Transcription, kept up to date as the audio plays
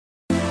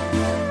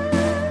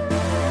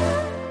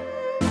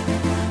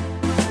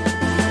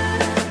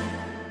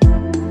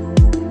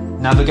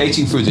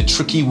navigating through the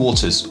tricky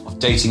waters of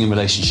dating and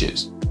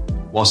relationships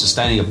while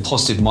sustaining a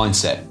positive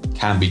mindset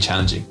can be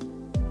challenging.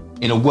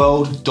 In a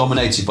world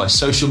dominated by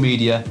social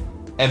media,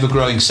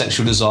 ever-growing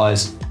sexual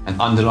desires, and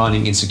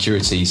underlying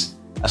insecurities,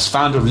 as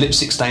founder of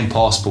Lipstick Stained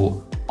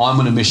Passport, I'm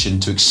on a mission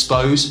to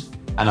expose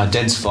and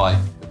identify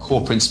the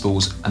core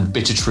principles and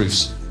bitter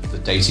truths of the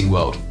dating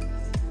world.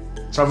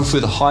 Travel through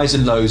the highs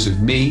and lows with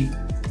me,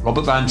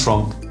 Robert Van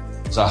Tromp,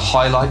 as I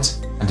highlight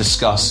and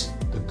discuss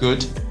the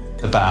good,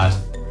 the bad,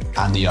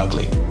 and the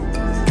ugly.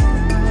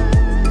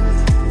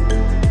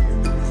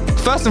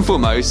 First and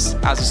foremost,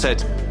 as I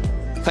said,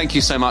 thank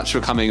you so much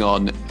for coming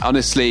on.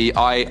 Honestly,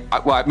 I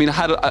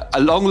had a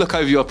long look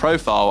over your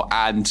profile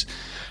and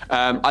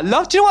I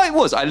loved, do you know what it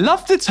was? I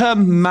loved the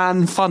term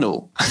man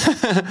funnel.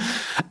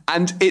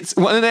 And it's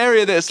an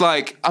area that's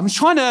like, I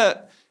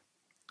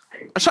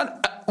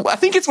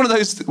think it's one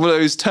of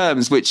those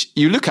terms which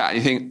you look at and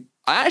you think,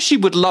 I actually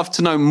would love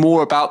to know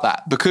more about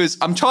that, because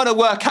I'm trying to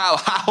work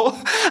out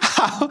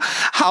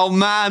how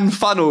man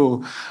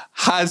funnel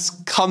has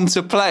come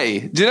to play.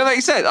 Do you know what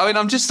makes sense? I mean,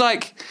 I'm just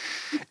like,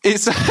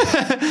 it's,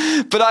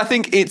 but I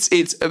think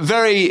it's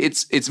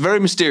very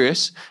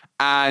mysterious.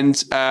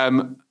 And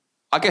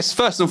I guess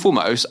first and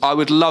foremost, I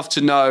would love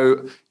to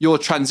know your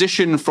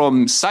transition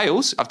from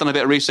sales. I've done a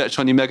bit of research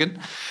on you, Megan.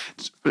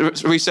 Your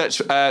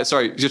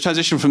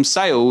transition from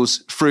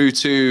sales through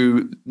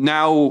to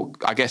now,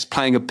 I guess,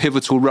 playing a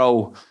pivotal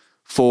role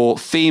for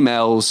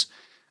females,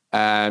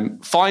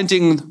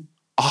 finding,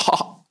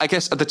 I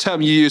guess the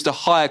term you used, a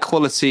higher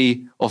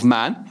quality of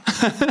man,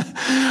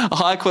 a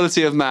higher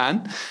quality of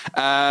man,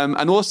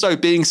 and also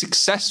being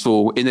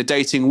successful in the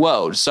dating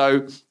world.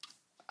 So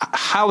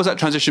how has that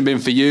transition been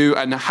for you,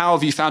 and how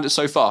have you found it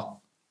so far?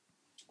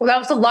 Well, that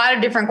was a lot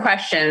of different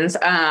questions.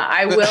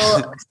 I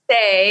will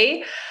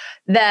say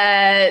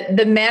that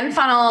the man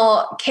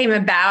funnel came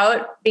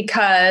about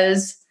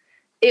because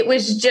it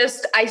was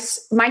just,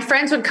 my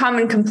friends would come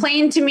and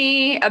complain to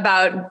me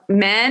about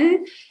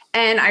men.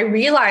 And I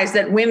realized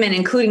that women,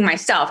 including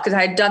myself, because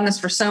I had done this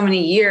for so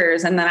many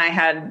years, and then I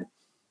had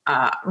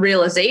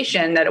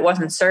realization that it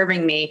wasn't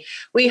serving me.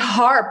 We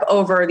harp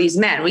over these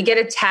men. We get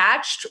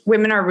attached.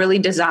 Women are really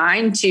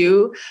designed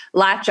to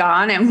latch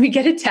on, and we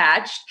get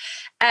attached.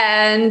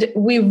 And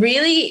we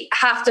really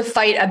have to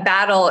fight a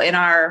battle in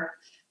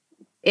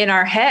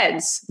our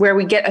heads where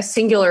we get a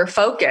singular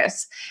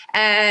focus.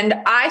 And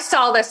I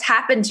saw this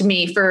happen to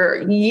me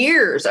for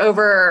years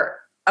over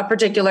a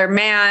particular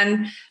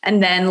man,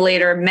 and then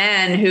later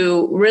men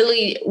who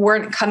really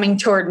weren't coming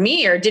toward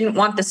me or didn't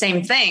want the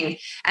same thing.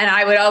 And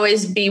I would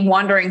always be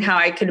wondering how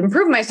I could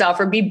improve myself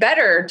or be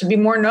better, to be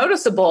more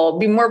noticeable,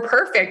 be more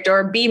perfect,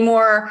 or be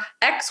more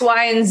X,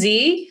 Y, and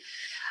Z.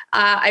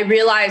 I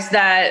realized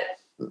that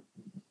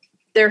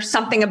there's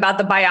something about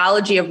the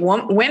biology of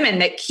women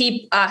that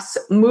keep us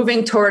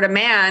moving toward a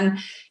man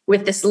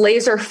with this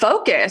laser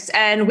focus.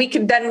 And we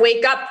could then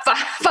wake up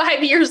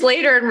 5 years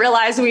later and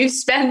realize we've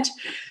spent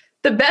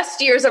the best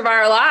years of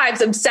our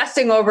lives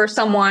obsessing over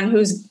someone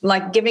who's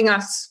like giving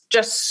us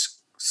just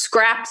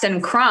scraps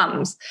and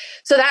crumbs.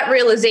 So that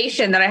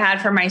realization that I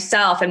had for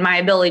myself and my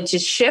ability to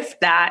shift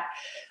that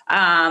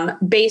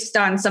based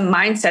on some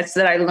mindsets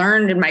that I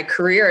learned in my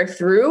career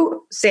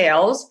through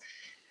sales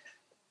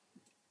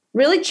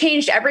really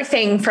changed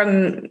everything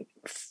from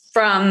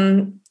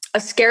a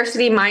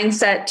scarcity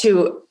mindset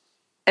to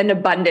an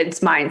abundance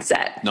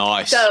mindset.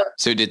 Nice.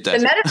 So did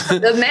that.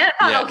 The man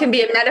funnel can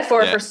be a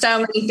metaphor for so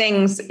many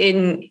things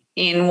in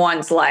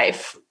one's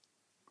life.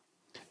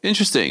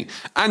 Interesting.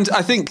 And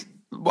I think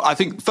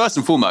first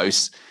and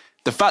foremost,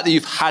 the fact that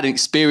you've had an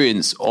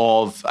experience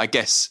of, I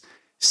guess,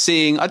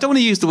 seeing, I don't want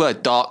to use the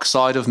word dark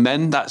side of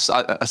men. That's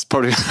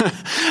probably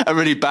a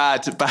really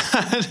bad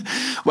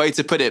way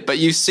to put it. But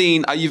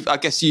I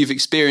guess you've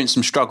experienced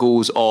some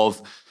struggles of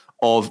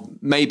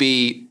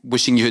maybe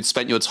wishing you had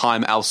spent your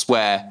time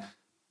elsewhere.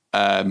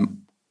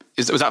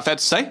 Was that fair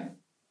to say?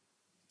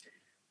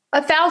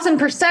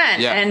 1,000%.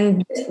 Yeah.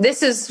 And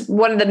this is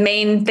one of the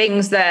main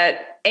things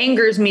that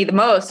angers me the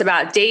most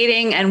about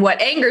dating. And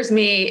what angers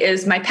me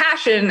is my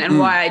passion and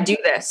why I do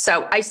this.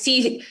 So I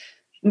see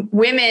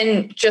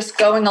women just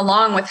going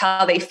along with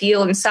how they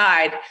feel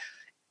inside,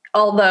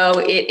 although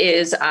it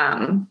is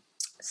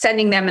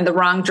sending them in the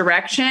wrong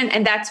direction.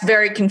 And that's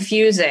very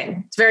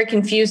confusing. It's very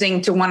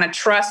confusing to want to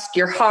trust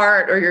your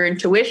heart or your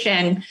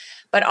intuition.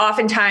 But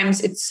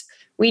oftentimes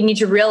we need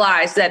to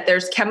realize that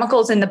there's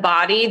chemicals in the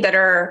body that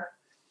are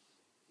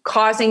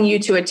causing you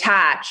to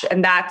attach.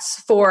 And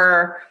that's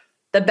for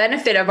the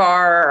benefit of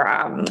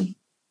our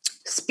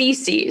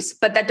species.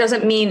 But that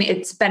doesn't mean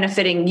it's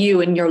benefiting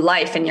you in your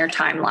life and your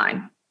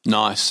timeline.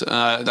 Nice.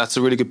 That's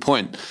a really good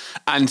point.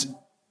 And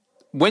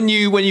when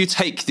you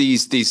take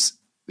these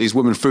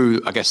women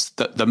through, I guess,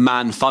 the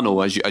man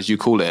funnel, as you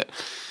call it,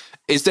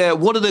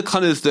 what are the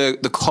kind of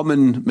the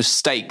common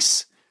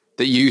mistakes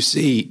that you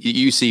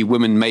see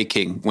women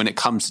making when it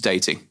comes to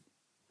dating?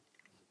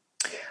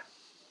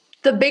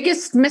 The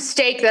biggest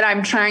mistake that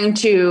I'm trying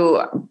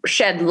to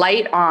shed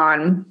light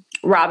on,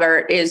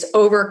 Robert, is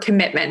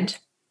overcommitment.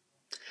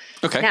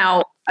 Okay.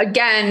 Now,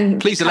 again,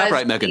 please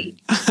elaborate, Megan.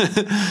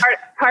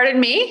 Pardon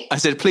me? I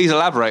said, please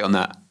elaborate on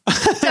that.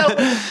 So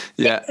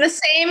it's the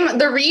same.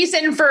 The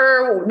reason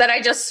for that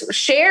I just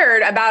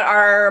shared about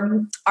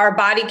our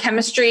body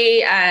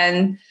chemistry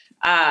and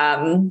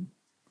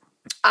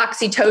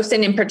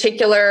oxytocin in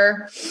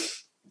particular,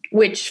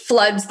 which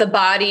floods the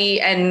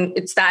body, and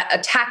it's that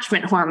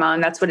attachment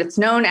hormone. That's what it's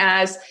known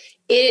as.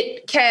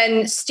 It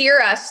can steer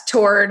us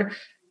toward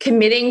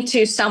committing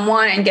to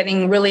someone and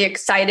getting really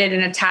excited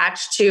and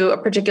attached to a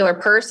particular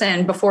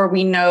person before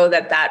we know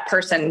that that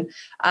person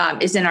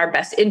is in our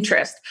best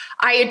interest.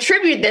 I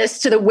attribute this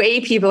to the way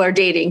people are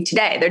dating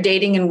today. They're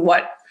dating in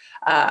what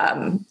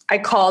I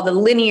call the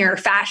linear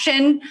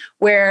fashion,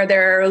 where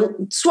they're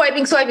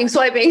swiping.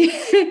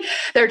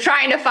 They're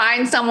trying to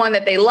find someone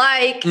that they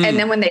like. And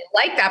then when they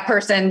like that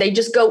person, they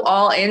just go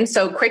all in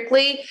so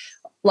quickly,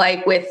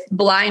 like with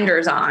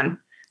blinders on.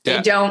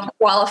 They don't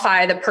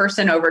qualify the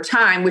person over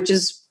time, which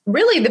is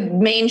really the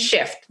main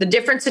shift. The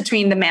difference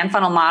between the man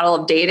funnel model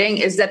of dating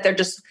is that they're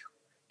just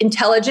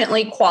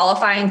intelligently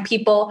qualifying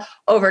people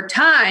over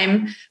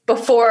time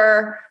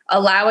before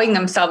allowing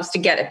themselves to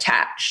get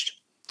attached.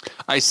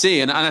 I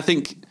see. And I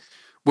think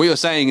what you're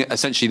saying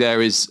essentially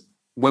there is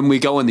when we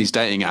go on these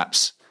dating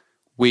apps,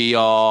 we're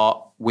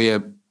I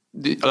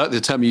like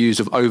the term you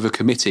use of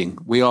overcommitting.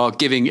 We are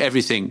giving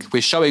everything.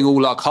 We're showing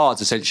all our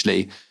cards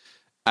essentially.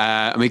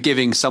 And we're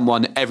giving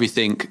someone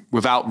everything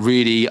without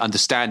really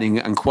understanding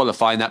and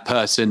qualifying that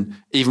person,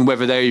 even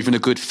whether they're even a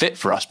good fit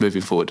for us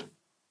moving forward.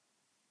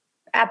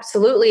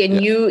 Absolutely.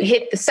 And you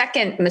hit the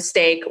second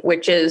mistake,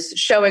 which is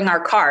showing our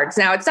cards.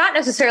 Now, it's not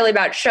necessarily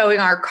about showing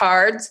our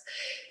cards.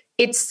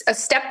 It's a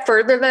step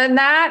further than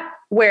that,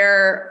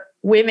 where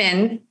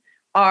women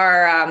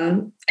are,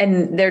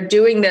 and they're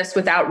doing this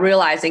without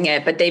realizing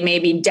it, but they may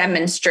be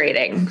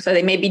demonstrating. So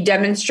they may be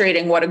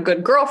demonstrating what a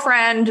good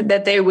girlfriend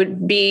that they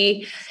would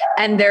be,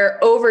 and they're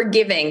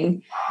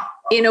overgiving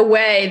in a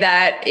way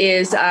that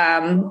is,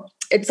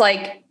 it's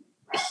like,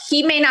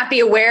 he may not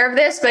be aware of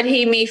this, but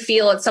he may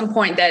feel at some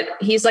point that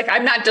he's like,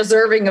 I'm not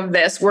deserving of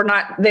this. We're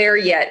not there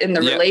yet in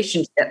the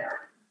relationship.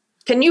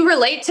 Can you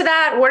relate to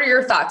that? What are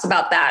your thoughts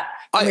about that?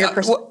 I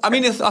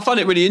find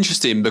it really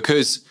interesting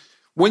because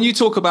when you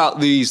talk about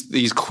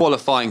these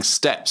qualifying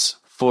steps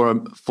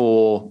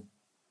for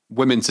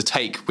women to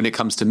take when it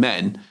comes to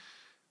men,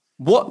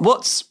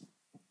 what's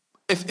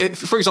if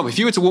for example, if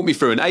you were to walk me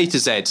through an A to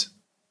Z,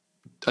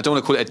 I don't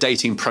want to call it a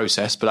dating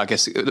process, but I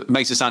guess it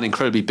makes it sound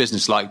incredibly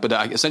businesslike, but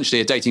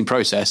essentially a dating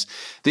process,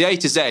 the A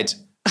to Z,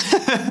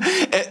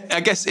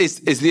 I guess is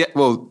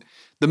the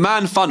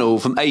man funnel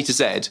from A to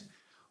Z.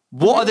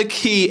 What are the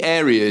key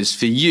areas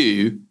for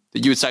you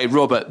that you would say,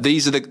 Robert,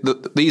 these are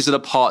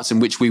the parts in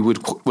which we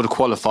would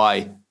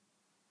qualify,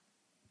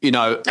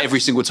 every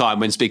single time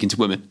when speaking to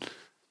women?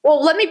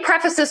 Well, let me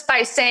preface this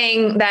by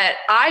saying that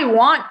I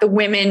want the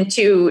women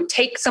to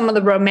take some of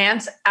the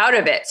romance out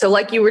of it. So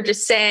like you were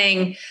just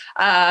saying,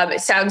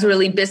 it sounds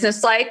really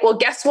businesslike. Well,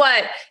 guess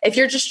what? If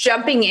you're just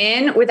jumping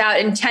in without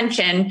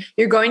intention,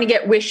 you're going to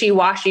get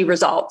wishy-washy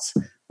results.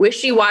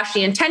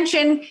 Wishy-washy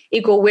intention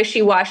equal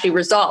wishy-washy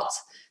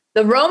results.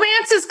 The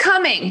romance is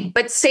coming,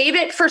 but save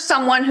it for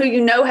someone who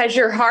you know has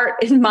your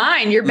heart in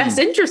mind, your best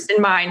interest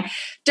in mind.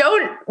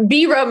 Don't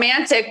be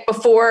romantic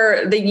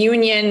before the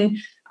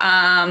union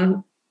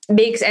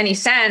makes any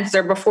sense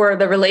or before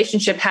the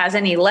relationship has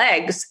any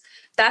legs.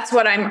 That's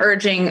what I'm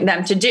urging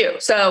them to do.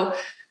 So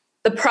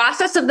the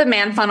process of the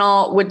man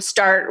funnel would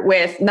start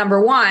with, number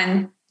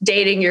one,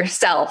 dating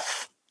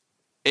yourself.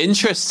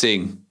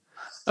 Interesting.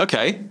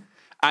 Okay.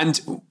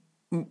 And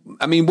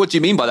I mean, what do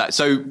you mean by that?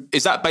 So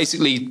is that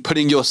basically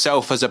putting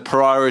yourself as a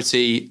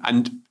priority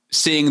and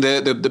seeing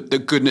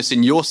the goodness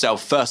in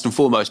yourself first and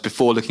foremost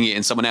before looking at it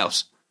in someone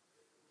else?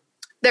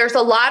 There's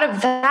a lot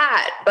of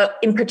that, but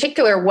in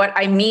particular, what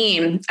I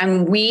mean,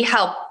 and we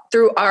help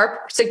through our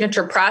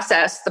signature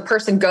process, the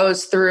person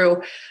goes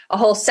through a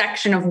whole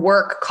section of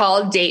work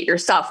called Date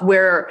Yourself,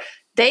 where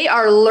they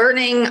are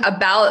learning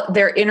about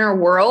their inner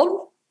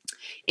world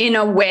in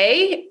a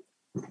way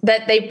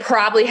that they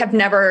probably have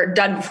never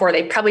done before.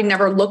 They probably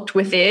never looked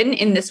within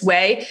in this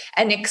way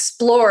and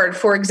explored.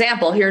 For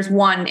example, here's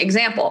one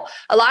example.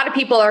 A lot of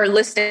people are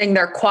listing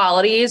their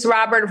qualities,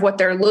 Robert, of what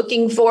they're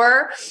looking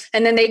for.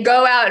 And then they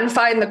go out and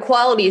find the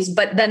qualities,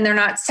 but then they're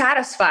not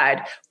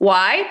satisfied.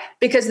 Why?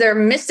 Because they're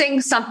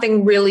missing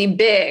something really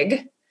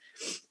big.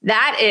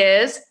 That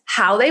is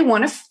how they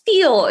want to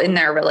feel in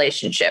their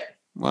relationship.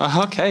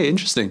 Well, okay,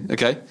 interesting.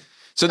 Okay.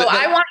 So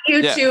I want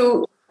you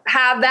to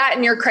have that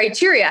in your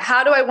criteria.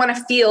 How do I want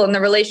to feel in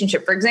the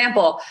relationship? For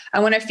example, I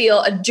want to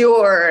feel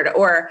adored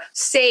or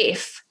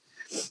safe.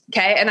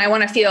 Okay. And I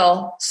want to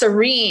feel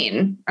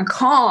serene and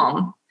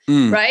calm.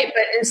 Right.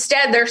 But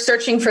instead they're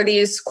searching for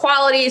these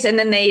qualities, and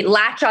then they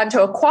latch onto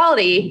a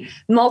quality,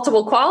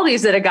 multiple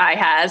qualities that a guy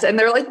has. And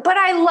they're like, but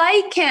I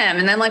like him.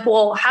 And then like,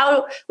 well,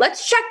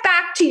 let's check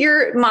back to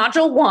your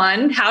module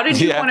 1. How did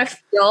you want to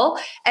feel?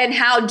 And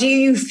how do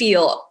you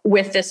feel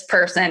with this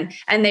person?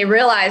 And they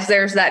realize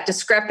there's that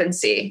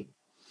discrepancy.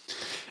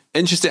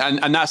 Interesting.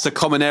 And that's a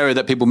common area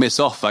that people miss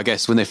off, I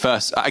guess, when they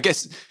first,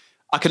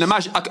 I can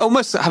imagine, I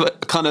almost have a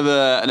kind of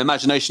an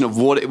imagination of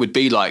what it would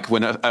be like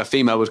when a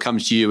female would come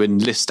to you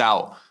and list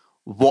out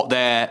what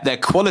their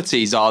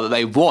qualities are that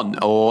they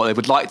want or they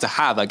would like to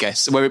have, I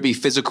guess, whether it be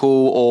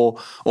physical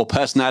or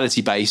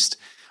personality based.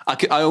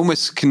 I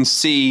almost can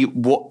see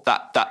what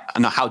that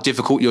and how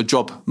difficult your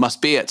job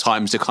must be at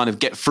times to kind of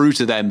get through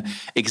to them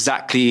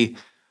exactly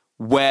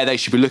where they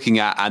should be looking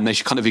at, and they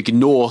should kind of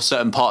ignore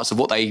certain parts of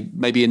what they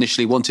maybe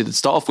initially wanted to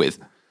start off with.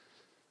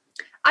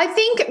 I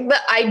think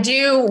that I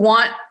do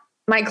want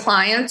my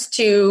clients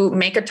to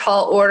make a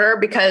tall order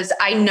because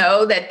I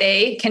know that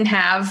they can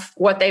have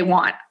what they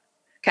want.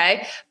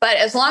 Okay. But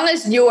as long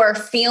as you're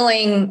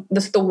feeling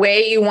the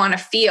way you want to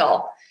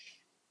feel,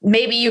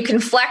 maybe you can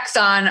flex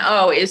on,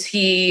 is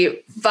he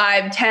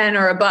 5'10"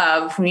 or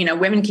above? You know,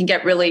 women can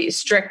get really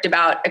strict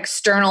about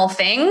external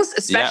things,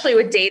 especially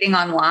with dating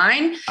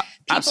online.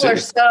 People Absolutely. Are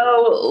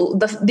so,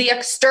 the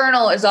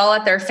external is all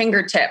at their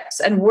fingertips.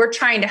 And we're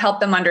trying to help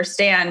them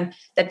understand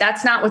that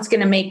that's not what's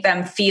going to make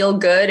them feel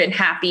good and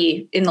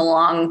happy in the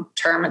long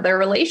term of their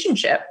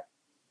relationship.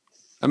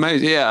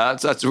 Amazing. Yeah.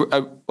 That's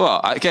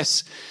well, I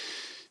guess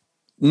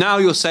now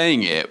you're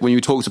saying it, when you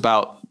talked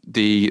about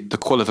the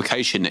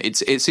qualification,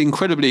 it's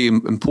incredibly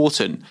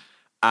important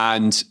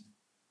and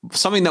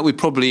something that we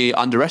probably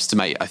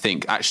underestimate, I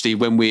think, actually,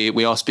 when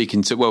we are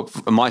speaking to, well,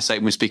 for my sake,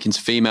 when we're speaking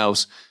to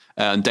females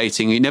and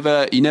dating, you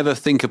never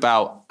think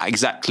about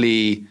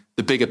exactly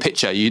the bigger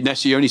picture. You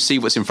only see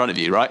what's in front of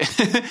you, right?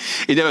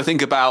 You never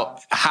think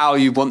about how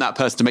you want that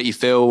person to make you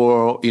feel,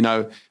 or, you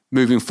know,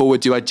 moving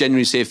forward, do I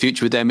genuinely see a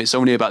future with them? It's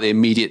only about the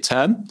immediate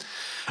term.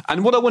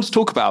 And what I want to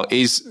talk about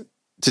is,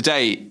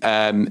 today,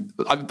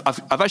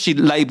 I've actually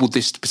labelled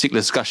this particular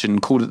discussion,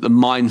 called it the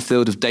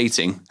minefield of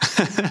dating.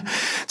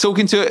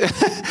 Talking to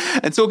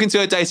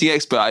a dating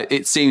expert,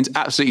 it seemed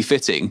absolutely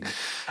fitting.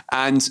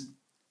 And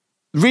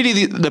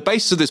really, the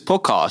basis of this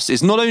podcast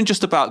is not only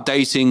just about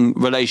dating,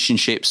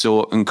 relationships,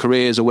 and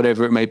careers, or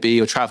whatever it may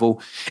be, or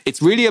travel.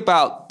 It's really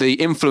about the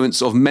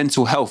influence of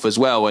mental health as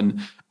well,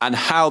 and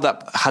how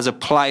that has a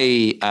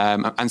play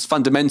and is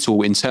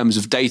fundamental in terms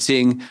of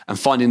dating and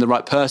finding the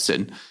right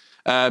person.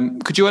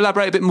 Could you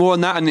elaborate a bit more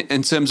on that, and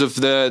in terms of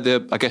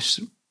the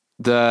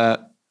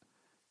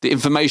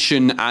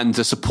information and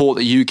the support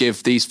that you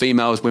give these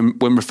females when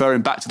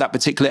referring back to that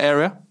particular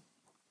area?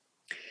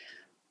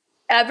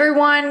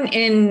 Everyone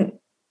in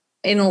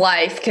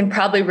life can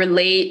probably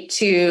relate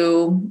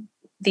to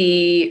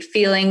the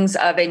feelings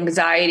of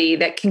anxiety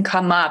that can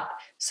come up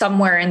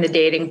somewhere in the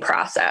dating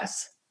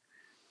process.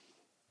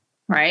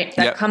 Right?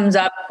 That comes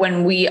up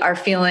when we are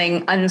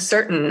feeling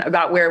uncertain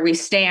about where we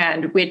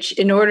stand, which,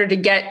 in order to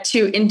get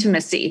to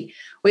intimacy,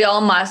 we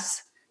all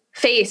must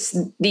face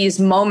these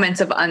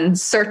moments of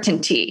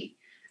uncertainty.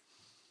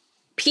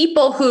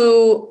 People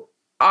who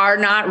are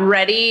not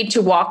ready to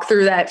walk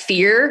through that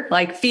fear,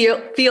 like feel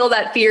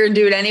that fear and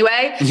do it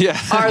anyway,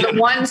 are the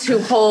ones who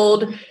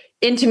hold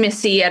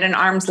intimacy at an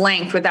arm's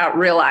length without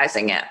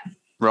realizing it.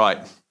 Right.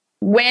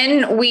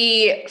 When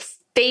we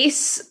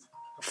face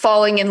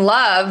falling in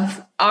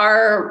love,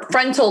 our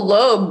frontal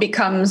lobe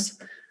becomes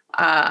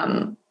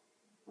like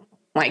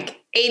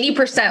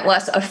 80%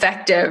 less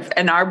effective,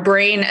 and our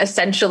brain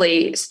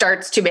essentially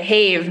starts to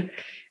behave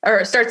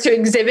or starts to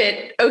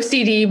exhibit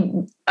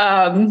OCD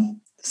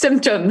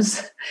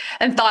symptoms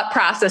and thought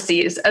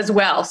processes as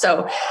well.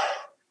 So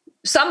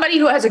somebody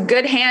who has a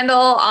good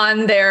handle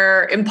on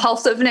their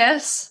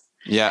impulsiveness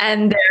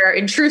and their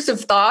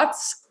intrusive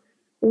thoughts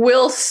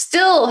will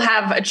still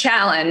have a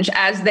challenge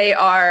as they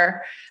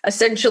are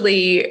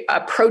essentially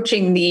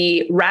approaching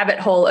the rabbit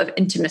hole of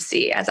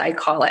intimacy, as I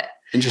call it.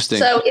 Interesting.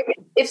 So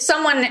if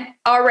someone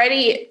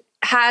already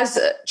has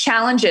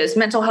challenges,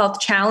 mental health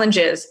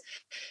challenges,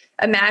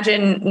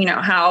 imagine,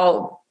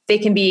 how they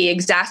can be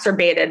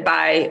exacerbated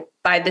by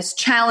this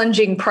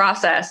challenging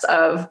process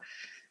of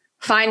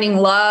finding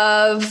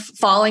love,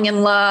 falling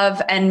in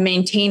love, and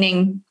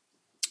maintaining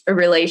a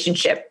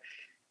relationship.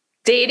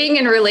 Dating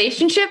and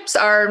relationships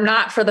are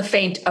not for the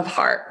faint of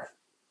heart.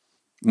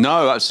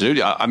 No,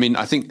 absolutely. I mean,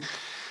 I think,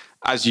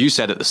 as you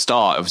said at the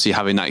start, obviously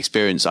having that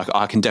experience,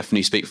 I can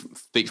definitely speak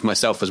for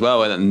myself as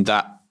well, and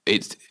that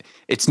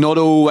it's not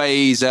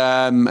always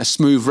a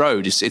smooth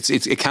road.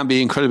 It can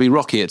be incredibly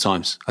rocky at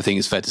times, I think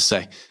it's fair to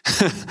say.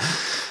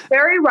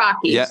 Very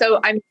rocky. Yeah. So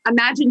I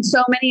imagine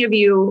so many of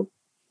you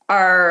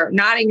are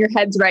nodding your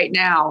heads right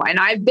now, and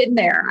I've been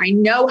there. I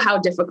know how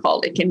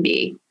difficult it can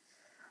be.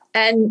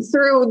 And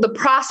through the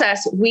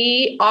process,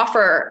 we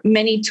offer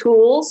many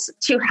tools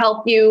to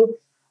help you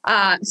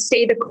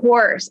stay the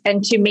course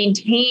and to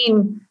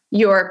maintain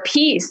your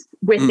peace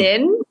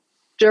within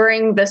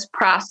during this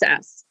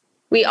process.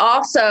 We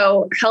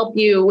also help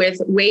you with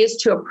ways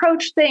to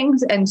approach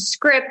things and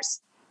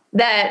scripts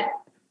that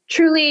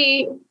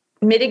truly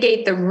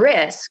mitigate the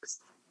risks.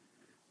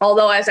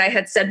 Although, as I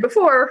had said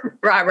before,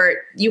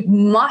 Robert, you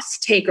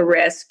must take a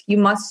risk. You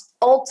must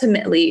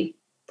ultimately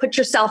put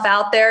yourself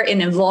out there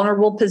in a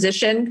vulnerable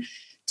position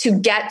to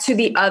get to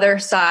the other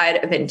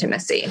side of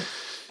intimacy.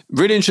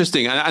 Really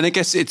interesting, and I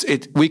guess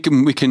we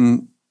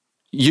can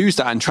use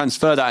that and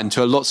transfer that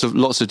into lots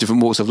of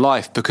different walks of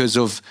life, because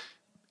of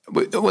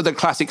what the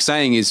classic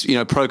saying is,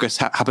 progress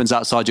happens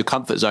outside your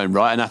comfort zone,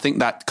 right? And I think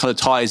that kind of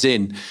ties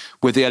in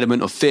with the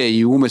element of fear.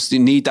 You almost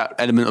need that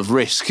element of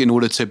risk in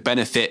order to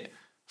benefit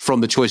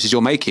from the choices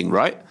you're making,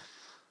 right?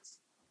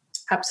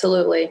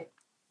 Absolutely.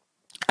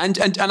 And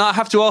I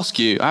have to ask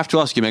you,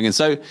 Megan,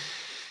 so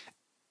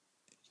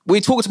we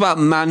talked about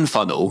man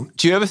funnel.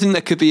 Do you ever think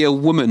there could be a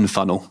woman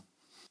funnel?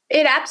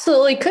 It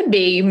absolutely could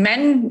be.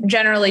 Men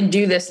generally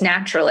do this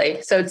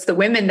naturally. So it's the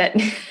women that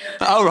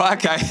oh,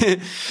 right, okay.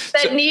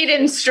 that need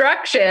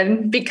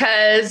instruction,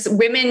 because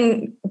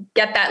women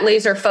get that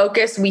laser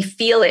focus. We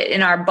feel it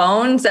in our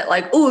bones that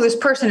like, oh, this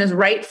person is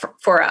right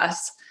for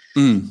us.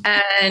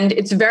 And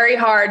it's very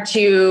hard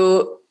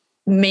to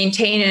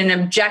maintain an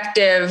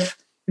objective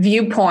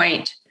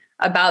viewpoint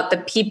about the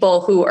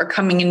people who are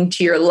coming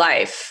into your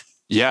life.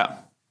 Yeah.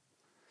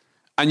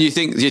 And do you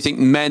think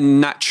men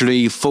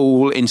naturally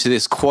fall into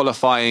this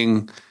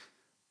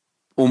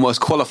almost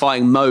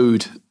qualifying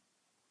mode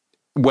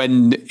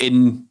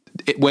when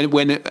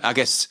I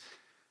guess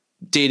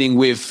dealing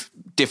with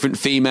different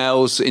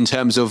females in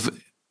terms of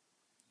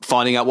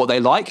finding out what they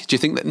like? Do you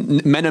think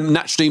that men are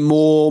naturally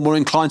more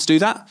inclined to do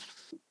that?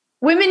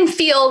 Women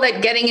feel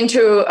that getting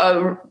into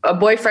a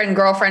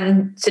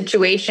boyfriend-girlfriend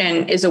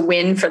situation is a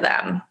win for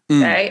them.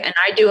 Okay. And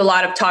I do a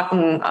lot of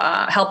talking,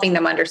 helping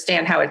them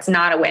understand how it's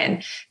not a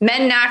win.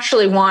 Men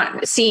naturally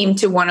seem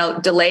to want to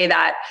delay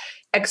that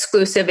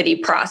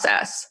exclusivity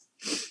process.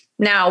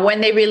 Now, when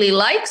they really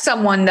like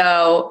someone,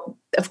 though,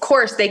 of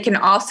course, they can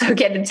also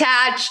get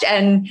attached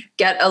and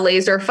get a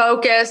laser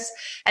focus.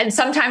 And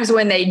sometimes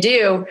when they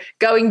do,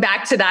 going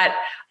back to that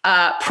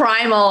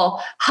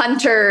primal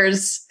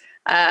hunters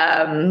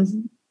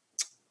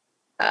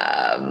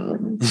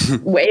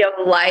way of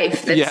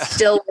life that's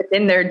still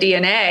within their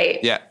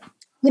DNA,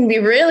 can be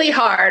really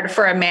hard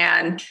for a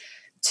man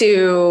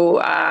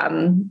to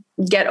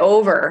get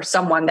over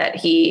someone that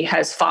he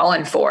has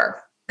fallen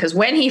for. Because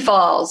when he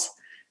falls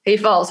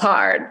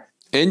hard.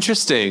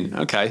 Interesting.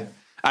 Okay.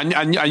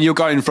 And you're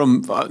going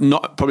from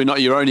probably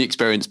not your own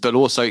experience, but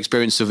also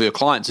experience of your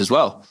clients as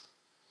well.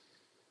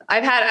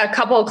 I've had a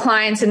couple of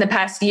clients in the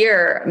past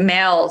year,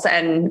 males,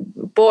 and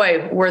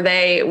boy, were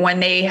they,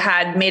 when they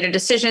had made a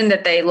decision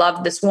that they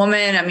loved this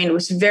woman. I mean, it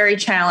was very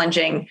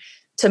challenging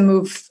to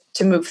move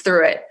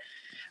through it.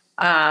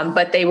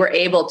 But they were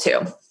able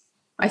to.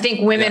 I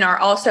think women are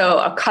also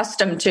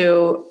accustomed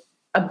to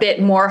a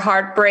bit more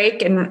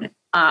heartbreak and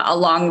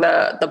along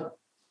the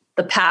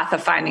path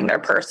of finding their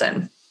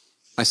person.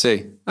 I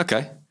see.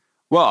 Okay.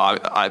 Well,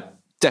 I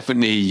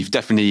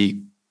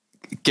definitely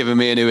given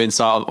me a new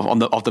insight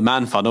of the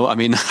man funnel. I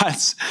mean,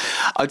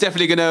 I'm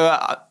definitely going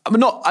to,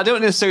 I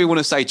don't necessarily want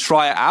to say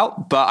try it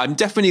out, but I'm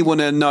definitely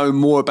want to know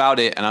more about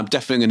it. And I'm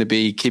definitely going to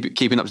be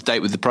keeping up to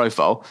date with the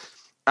profile.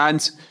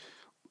 And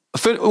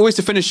always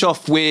to finish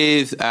off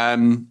with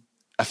a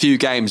few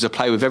games I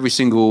play with every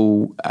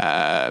single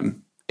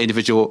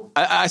individual.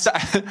 I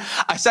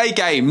say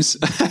games,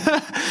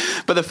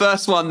 but the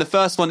first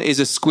one is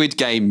a Squid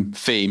Game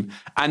theme.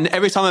 And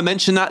every time I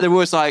mention that, they're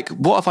always like,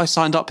 what have I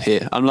signed up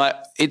here? I'm like,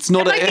 it's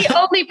not the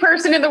only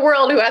person in the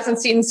world who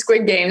hasn't seen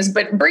Squid Games,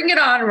 but bring it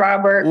on,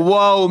 Robert.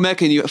 Whoa,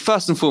 Megan,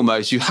 first and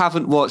foremost, you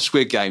haven't watched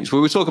Squid Games. We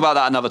will talk about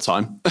that another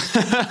time.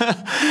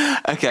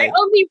 Okay. I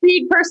only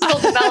read personal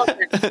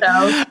development,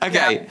 so.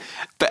 Okay. Yeah.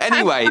 But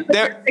anyway,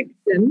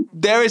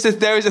 there is,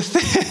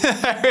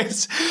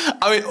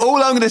 I mean, all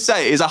I'm going to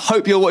say is I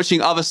hope you're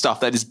watching other stuff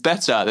that is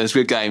better than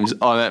Squid Games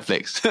on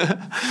Netflix.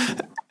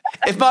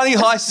 If Money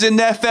Heist is in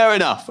there, fair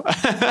enough.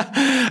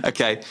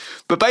 Okay.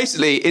 But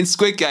basically, in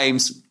Squid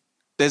Games,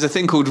 there's a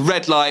thing called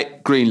red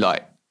light, green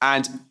light.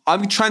 And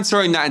I'm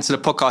transferring that into the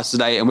podcast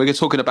today, and we're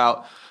talking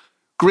about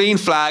green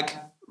flag,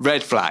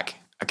 red flag.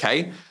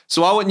 Okay.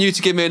 So I want you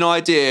to give me an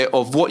idea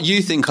of what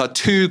you think are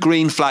 2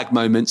 green flag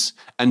moments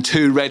and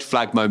 2 red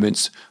flag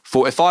moments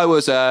for if I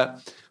was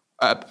a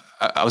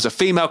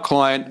female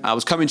client, I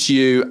was coming to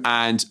you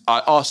and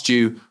I asked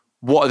you,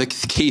 what are the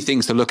key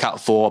things to look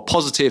out for,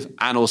 positive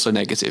and also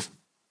negative?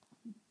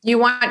 You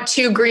want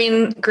 2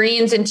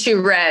 greens and 2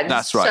 reds.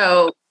 That's right.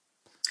 So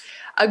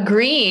a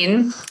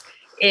green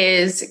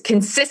is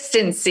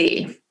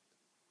consistency.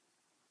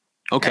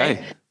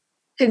 Okay.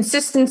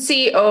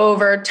 Consistency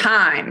over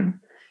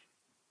time,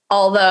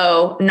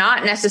 although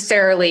not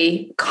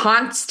necessarily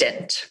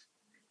constant.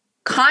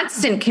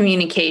 Constant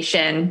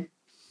communication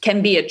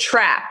can be a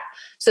trap.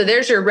 So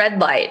there's your red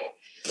light.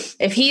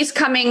 If he's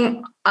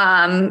coming,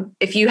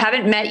 if you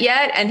haven't met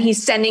yet and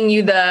he's sending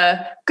you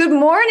the good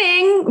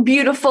morning,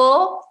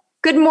 beautiful,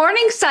 good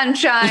morning,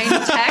 sunshine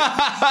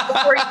text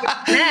before you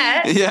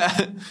met.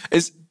 Yeah.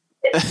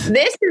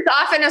 This is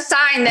often a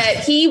sign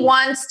that he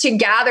wants to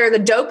gather the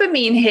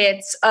dopamine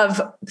hits of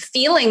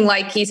feeling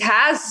like he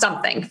has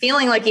something,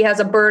 feeling like he has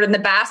a bird in the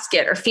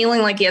basket, or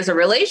feeling like he has a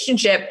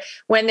relationship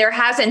when there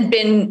hasn't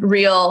been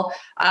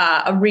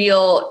a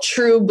real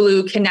true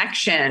blue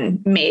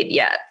connection made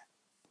yet.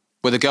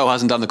 Where the girl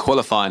hasn't done the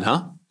qualifying,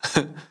 huh?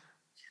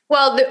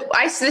 Well,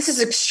 this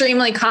is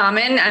extremely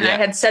common. And I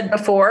had said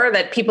before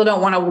that people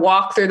don't want to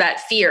walk through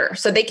that fear.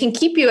 So they can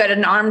keep you at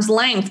an arm's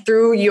length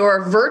through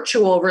your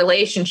virtual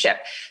relationship.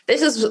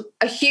 This is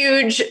a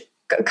huge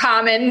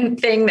common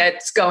thing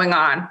that's going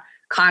on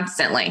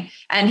constantly.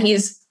 And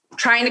he's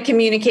trying to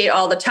communicate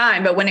all the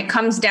time. But when it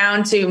comes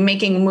down to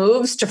making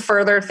moves to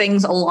further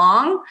things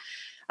along,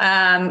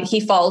 he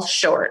falls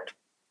short.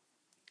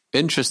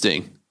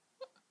 Interesting.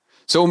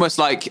 So almost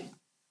like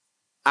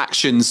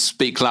actions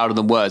speak louder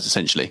than words,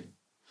 essentially.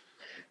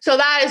 So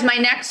that is my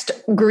next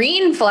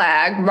green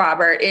flag,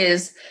 Robert,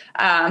 is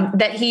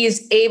that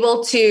he's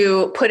able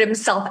to put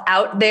himself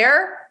out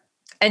there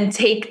and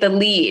take the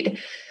lead.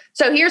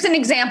 So here's an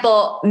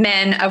example,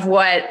 men, of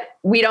what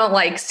we don't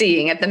like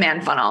seeing at the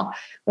man funnel.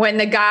 When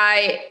the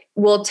guy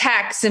will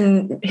text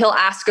and he'll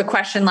ask a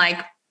question like,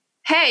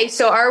 hey,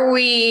 so are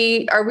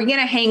we going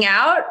to hang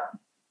out?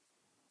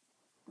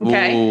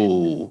 Okay.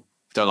 Ooh.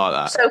 Don't like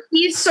that. So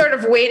he's sort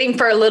of waiting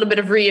for a little bit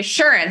of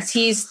reassurance.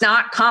 He's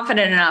not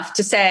confident enough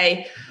to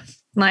say,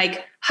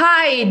 like,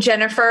 hi,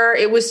 Jennifer,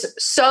 it was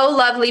so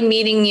lovely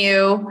meeting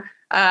you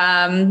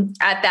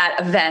at that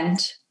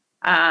event.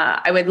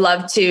 I would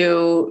love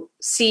to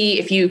see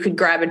if you could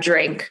grab a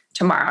drink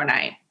tomorrow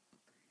night.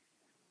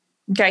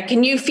 Okay.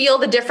 Can you feel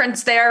the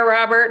difference there,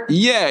 Robert?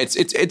 Yeah,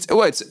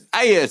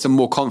 it's a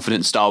more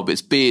confident style,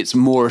 but it's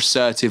more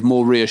assertive,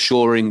 more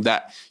reassuring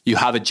that you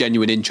have a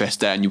genuine interest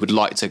there and you would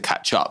like to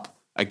catch up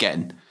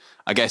again,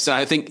 I guess. And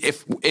I think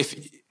if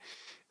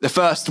the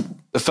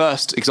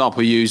first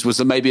example you used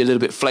was maybe a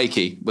little bit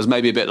flaky, was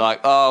maybe a bit like,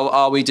 oh,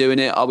 are we doing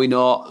it? Are we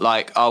not?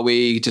 Like, are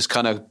we just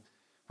kind of,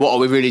 what are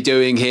we really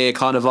doing here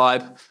kind of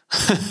vibe?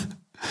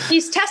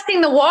 He's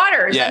testing the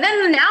waters. Yeah. And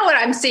then now what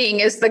I'm seeing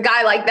is the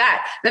guy like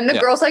that. Then the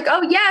girl's like,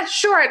 oh yeah,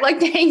 sure, I'd like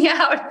to hang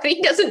out. And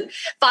he doesn't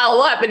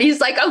follow up. And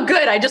he's like, oh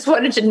good, I just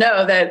wanted to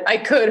know that I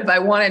could if I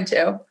wanted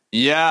to.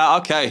 Yeah,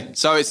 okay.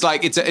 So it's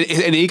like, it's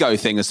an ego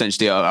thing,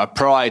 essentially, a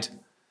pride.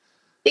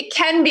 It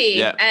can be.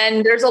 Yeah.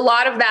 And there's a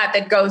lot of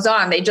that goes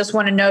on. They just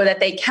want to know that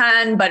they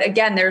can. But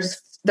again, there's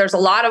a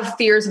lot of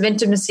fears of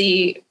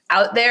intimacy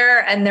out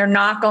there, and they're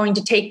not going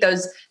to take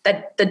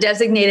the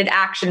designated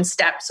action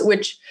steps,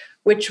 which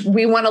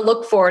we want to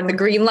look for in the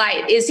green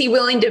light. Is he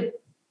willing to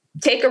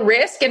take a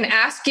risk and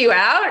ask you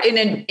out in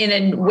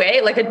a way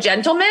like a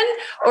gentleman,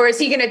 or is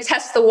he going to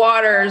test the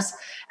waters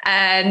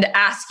and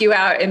ask you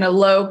out in a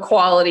low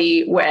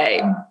quality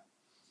way?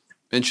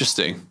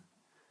 Interesting.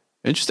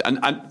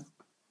 And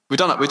we've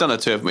done it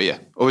two of them, yeah.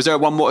 Or is there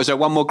one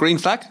more green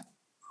flag?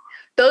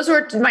 Those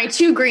were my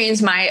two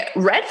greens. My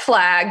red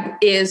flag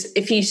is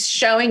if he's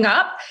showing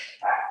up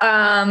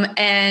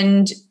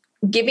and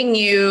giving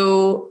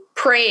you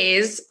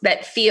praise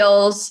that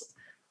feels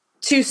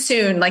too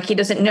soon, like he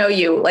doesn't know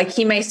you. Like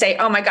he may say,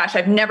 oh my gosh,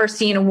 I've never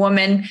seen a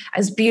woman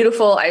as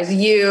beautiful as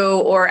you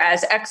or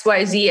as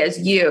XYZ as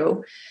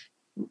you.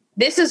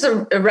 This is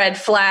a red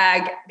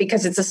flag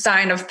because it's a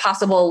sign of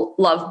possible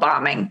love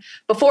bombing.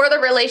 Before the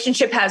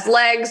relationship has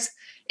legs,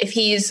 if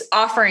he's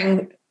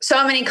offering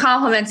so many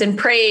compliments and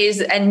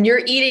praise and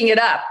you're eating it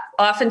up,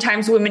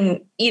 oftentimes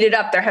women eat it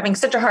up. They're having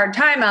such a hard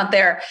time out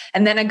there.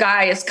 And then a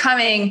guy is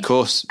coming, of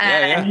course,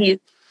 and he's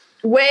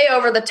way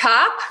over the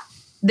top.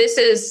 This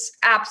is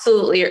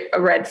absolutely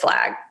a red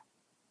flag.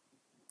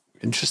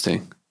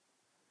 Interesting.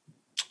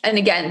 And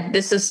again,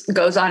 this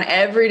goes on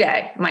every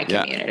day in my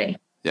community.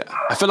 Yeah.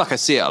 I feel like I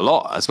see it a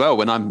lot as well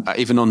when I'm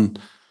even on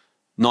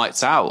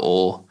nights out,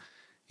 or,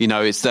 you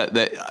know, it's that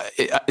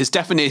it's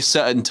definitely a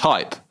certain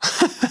type.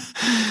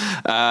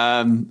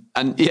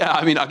 And yeah,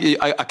 I mean,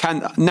 I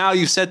can, now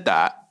you've said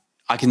that,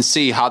 I can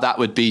see how that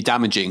would be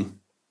damaging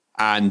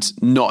and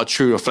not a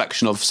true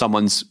reflection of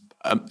someone's,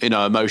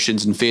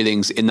 emotions and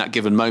feelings in that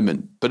given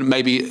moment. But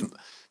maybe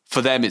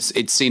for them,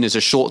 it's seen as a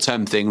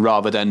short-term thing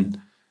rather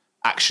than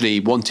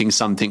actually wanting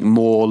something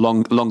more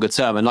longer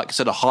term. And like I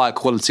said, a higher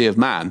quality of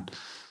man.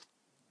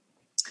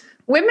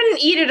 Women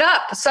eat it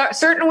up.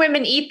 Certain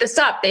women eat this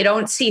up. They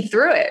don't see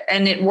through it,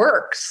 and it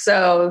works.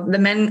 So the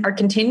men are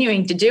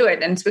continuing to do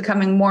it, and it's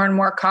becoming more and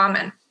more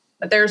common.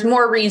 But there's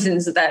more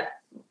reasons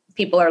that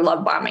people are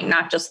love bombing,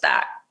 not just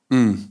that.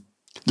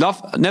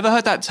 Love. Never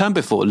heard that term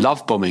before.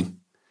 Love bombing.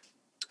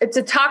 It's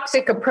a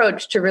toxic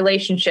approach to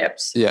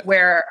relationships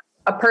where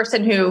a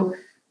person who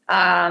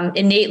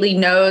innately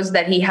knows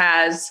that he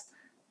has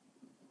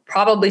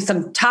probably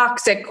some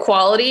toxic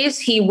qualities,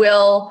 he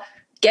will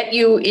get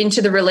you into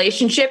the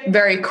relationship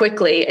very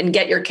quickly and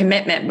get your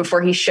commitment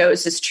before he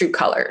shows his true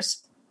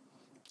colors.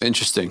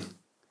 Interesting.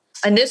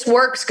 And this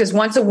works because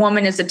once a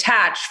woman is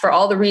attached, for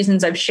all the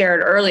reasons I've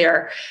shared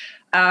earlier,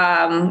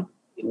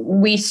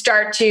 we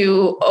start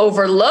to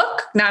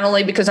overlook, not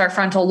only because our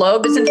frontal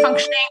lobe isn't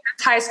functioning at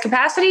its highest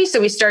capacity, so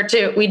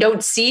we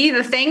don't see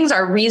the things,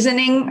 our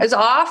reasoning is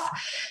off,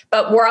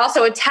 but we're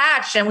also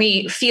attached and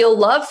we feel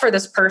love for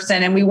this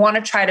person and we want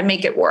to try to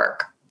make it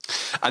work.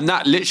 And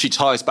that literally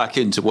ties back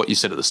into what you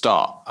said at the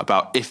start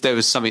about if there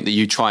was something that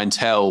you try and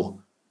tell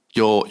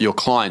your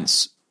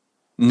clients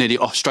nearly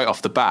straight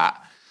off the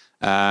bat,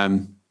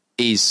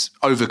 is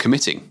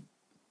overcommitting.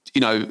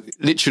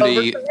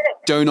 Literally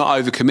do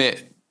not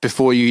overcommit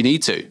before you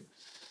need to.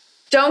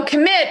 Don't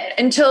commit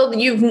until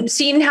you've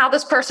seen how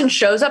this person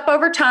shows up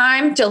over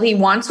time, till he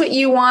wants what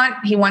you want.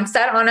 He wants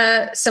that on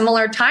a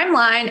similar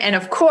timeline. And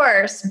of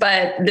course,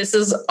 but this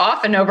is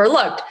often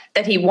overlooked,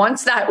 that he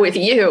wants that with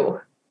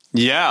you.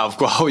 Yeah, of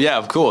course. Yeah,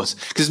 of course.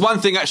 Because one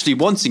thing actually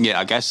wanting it,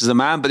 I guess, as a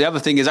man, but the other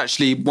thing is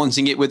actually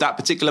wanting it with that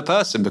particular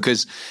person,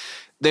 because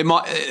they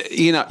might,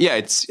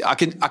 I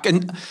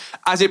can,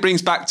 as it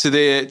brings back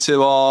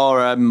to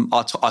our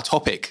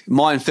topic,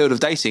 minefield of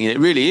dating. And it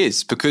really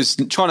is, because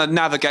trying to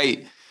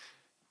navigate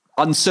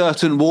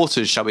uncertain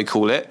waters, shall we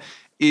call it,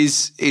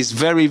 is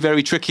very,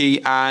 very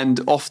tricky, and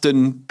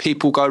often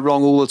people go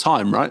wrong all the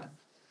time, right?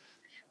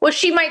 Well,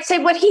 she might say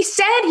what he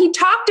said. He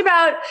talked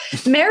about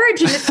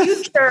marriage in the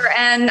future,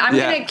 and I'm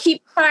going to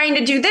keep trying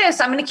to do this.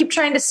 I'm going to keep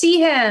trying to see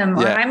him,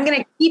 or I'm going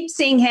to keep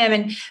seeing him,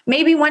 and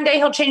maybe one day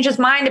he'll change his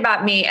mind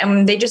about me.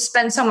 And they just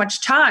spend so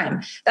much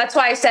time. That's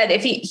why I said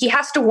if he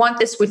has to want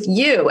this with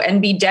you and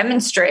be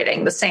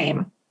demonstrating the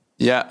same.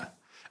 Yeah.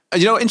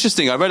 You know,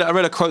 interesting. I read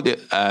a quote the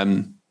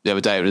other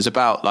day. It was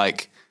about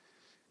like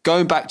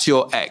going back to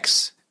your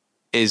ex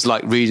is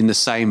like reading the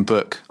same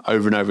book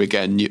over and over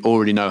again. You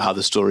already know how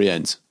the story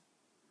ends.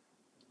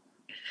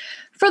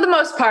 For the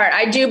most part,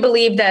 I do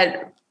believe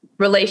that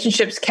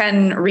relationships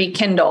can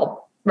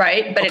rekindle,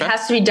 right? But it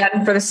has to be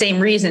done for the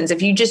same reasons. If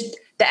the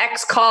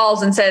ex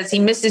calls and says he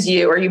misses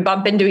you, or you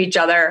bump into each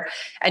other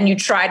and you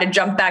try to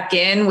jump back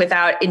in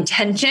without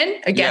intention,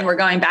 again, we're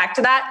going back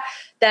to that,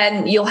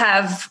 then you'll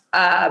have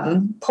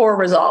poor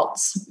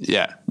results.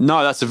 Yeah,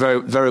 no, that's a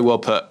very, very well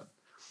put.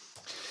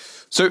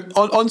 So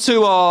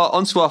onto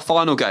our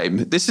final game.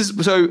 This is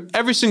so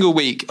every single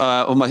week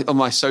on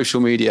my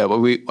social media,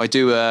 I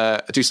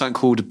do something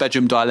called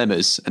bedroom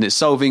dilemmas, and it's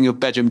solving your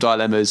bedroom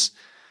dilemmas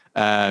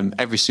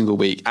every single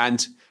week.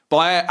 And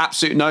by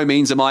absolute no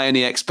means am I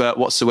any expert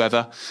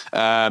whatsoever.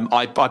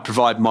 I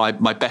provide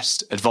my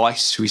best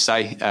advice, shall we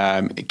say,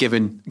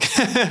 given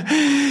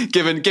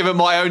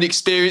my own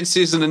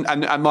experiences and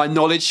my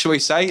knowledge, shall we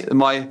say,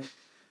 my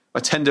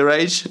tender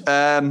age.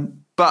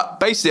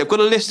 But basically,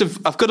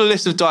 I've got a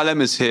list of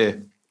dilemmas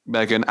here,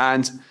 Megan,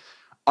 and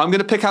I'm going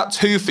to pick out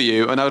two for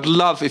you. And I would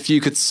love if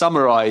you could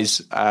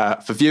summarise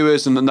for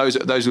viewers and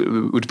those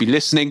who would be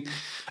listening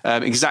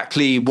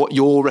exactly what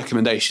your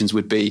recommendations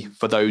would be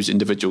for those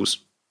individuals.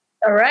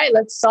 All right,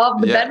 let's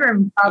solve the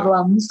bedroom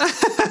problems.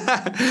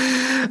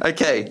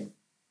 Okay.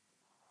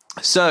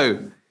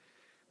 So,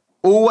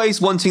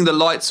 always wanting the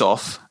lights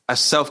off,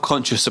 as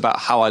self-conscious about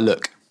how I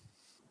look.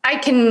 I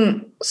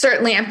can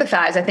certainly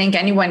empathize. I think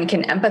anyone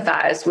can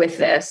empathize with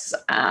this.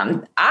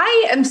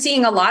 I am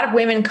seeing a lot of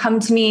women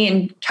come to me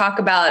and talk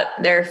about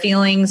their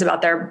feelings,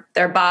 about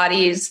their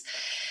bodies.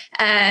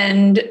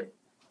 And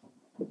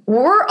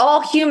we're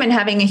all human,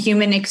 having a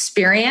human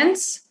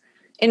experience.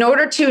 In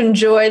order to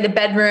enjoy the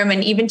bedroom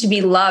and even to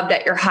be loved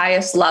at your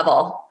highest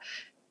level,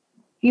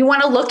 you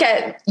want to look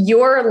at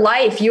your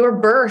life, your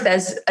birth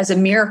as a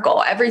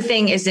miracle.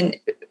 Everything is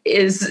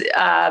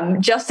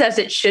just as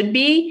it should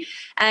be.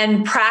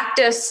 And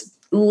practice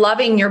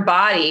loving your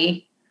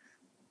body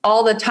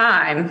all the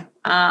time,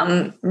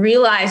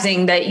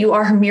 realizing that you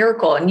are a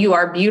miracle and you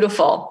are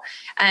beautiful.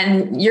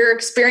 And your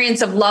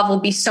experience of love will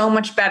be so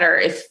much better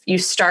if you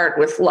start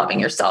with loving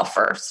yourself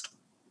first.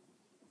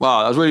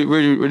 Wow, that was really,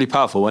 really, really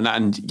powerful.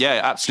 And yeah,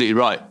 absolutely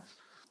right.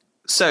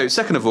 So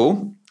second of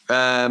all,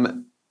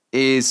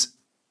 is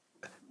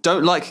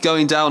don't like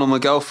going down on my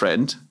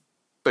girlfriend,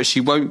 but she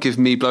won't give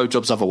me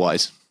blowjobs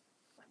otherwise.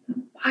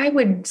 I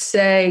would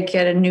say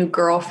get a new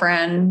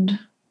girlfriend.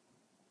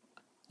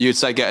 You'd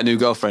say get a new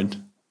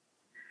girlfriend?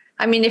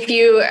 I mean, is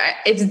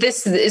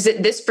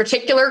it this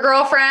particular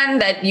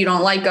girlfriend that you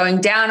don't like going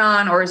down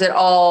on, or is it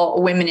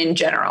all women in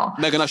general?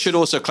 Megan, I should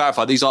also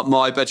clarify, these aren't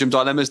my bedroom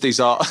dilemmas.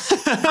 These are...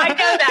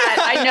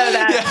 I know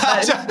that.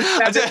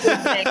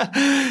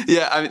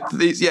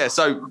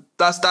 So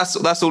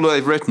that's all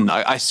they've written.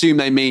 I assume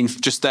they mean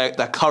just their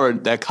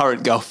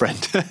current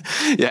girlfriend.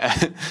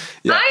 Yeah.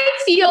 I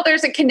feel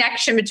there's a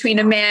connection between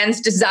a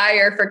man's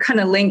desire for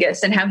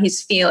cunnilingus and how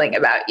he's feeling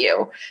about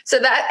you.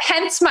 So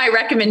hence my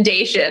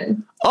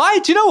recommendation.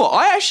 Do you know what?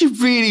 I actually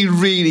really,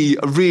 really,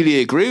 really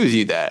agree with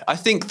you there. I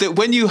think that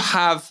when you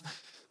have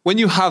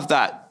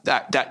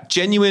that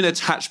genuine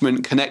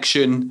attachment,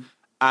 connection,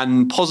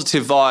 and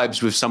positive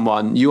vibes with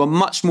someone, you are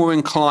much more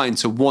inclined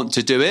to want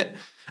to do it,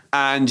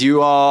 and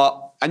you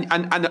are, and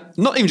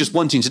not even just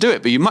wanting to do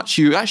it, but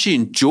you actually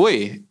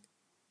enjoy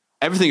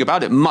everything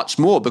about it much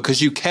more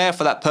because you care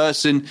for that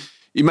person.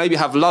 You maybe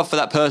have love for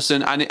that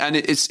person, and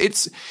it's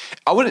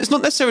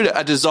not necessarily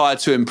a desire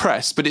to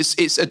impress, but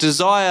it's a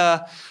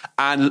desire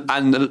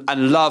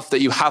and love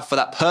that you have for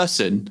that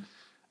person,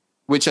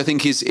 which I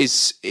think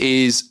is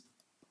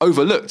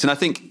overlooked. And I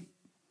think,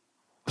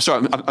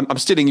 sorry, I'm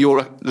stealing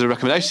the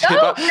recommendation.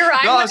 No, you're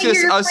right. No, I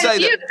was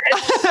saying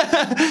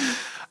that.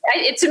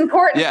 It's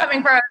important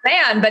coming from a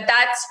man, but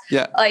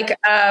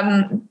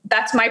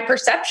that's my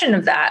perception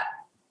of that.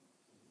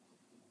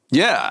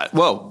 Yeah,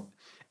 well,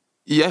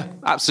 yeah,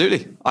 absolutely.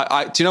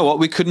 Do you know what?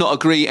 We could not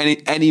agree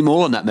any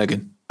more on that,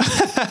 Megan.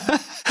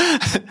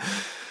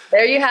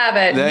 There you have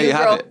it. There New you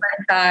have it.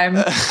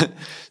 Time.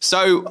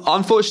 So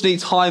unfortunately,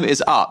 time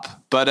is up.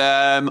 But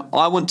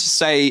I want to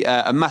say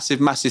a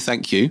massive, massive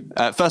thank you.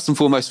 First and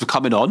foremost, for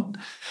coming on.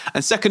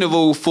 And second of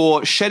all,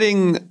 for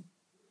shedding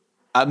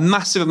a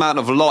massive amount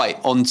of light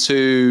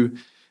onto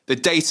the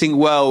dating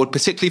world,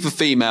 particularly for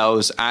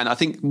females. And I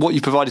think what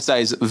you provided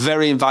today is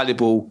very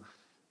invaluable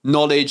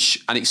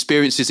knowledge and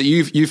experiences that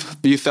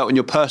you've felt in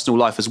your personal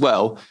life as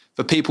well,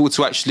 for people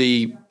to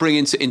actually bring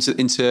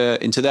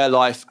into their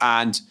life.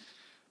 And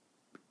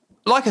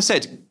like I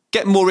said,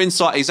 get more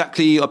insight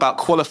exactly about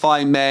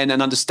qualifying men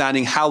and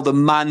understanding how the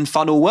man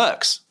funnel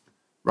works,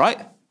 right?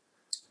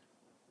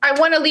 I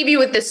want to leave you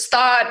with this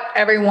thought,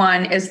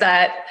 everyone, is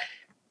that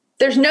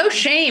there's no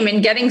shame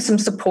in getting some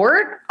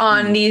support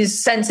on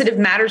these sensitive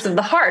matters of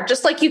the heart.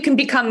 Just like you can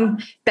become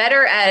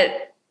better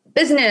at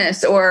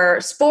business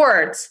or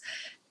sports,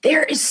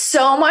 there is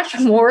so much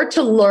more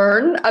to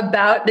learn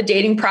about the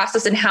dating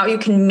process and how you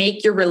can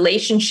make your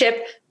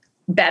relationship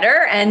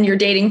better and your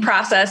dating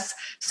process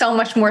so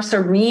much more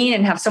serene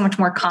and have so much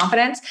more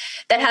confidence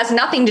that has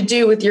nothing to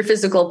do with your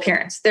physical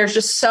appearance. There's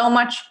just so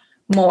much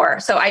more.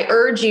 So I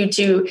urge you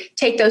to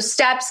take those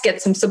steps,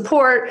 get some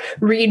support,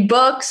 read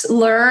books,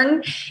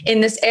 learn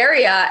in this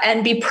area,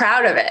 and be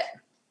proud of it.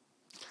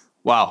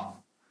 Wow.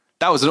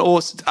 That was an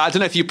awesome, I don't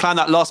know if you planned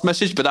that last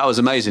message, but that was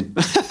amazing.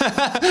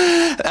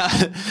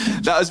 That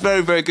was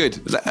very, very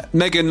good.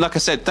 Megan, like I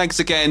said,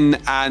 thanks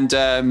again. And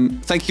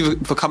thank you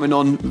for coming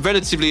on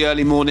relatively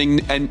early morning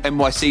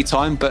NYC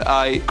time, but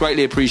I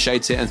greatly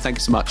appreciate it. And thank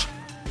you so much.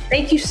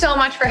 Thank you so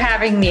much for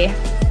having me.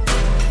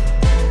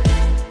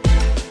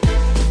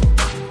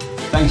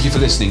 Thank you for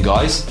listening,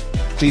 guys.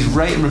 Please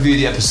rate and review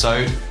the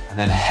episode, and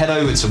then head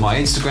over to my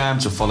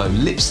Instagram to follow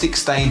Lipstick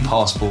Stain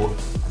Passport,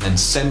 and then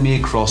send me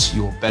across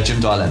your bedroom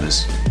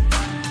dilemmas.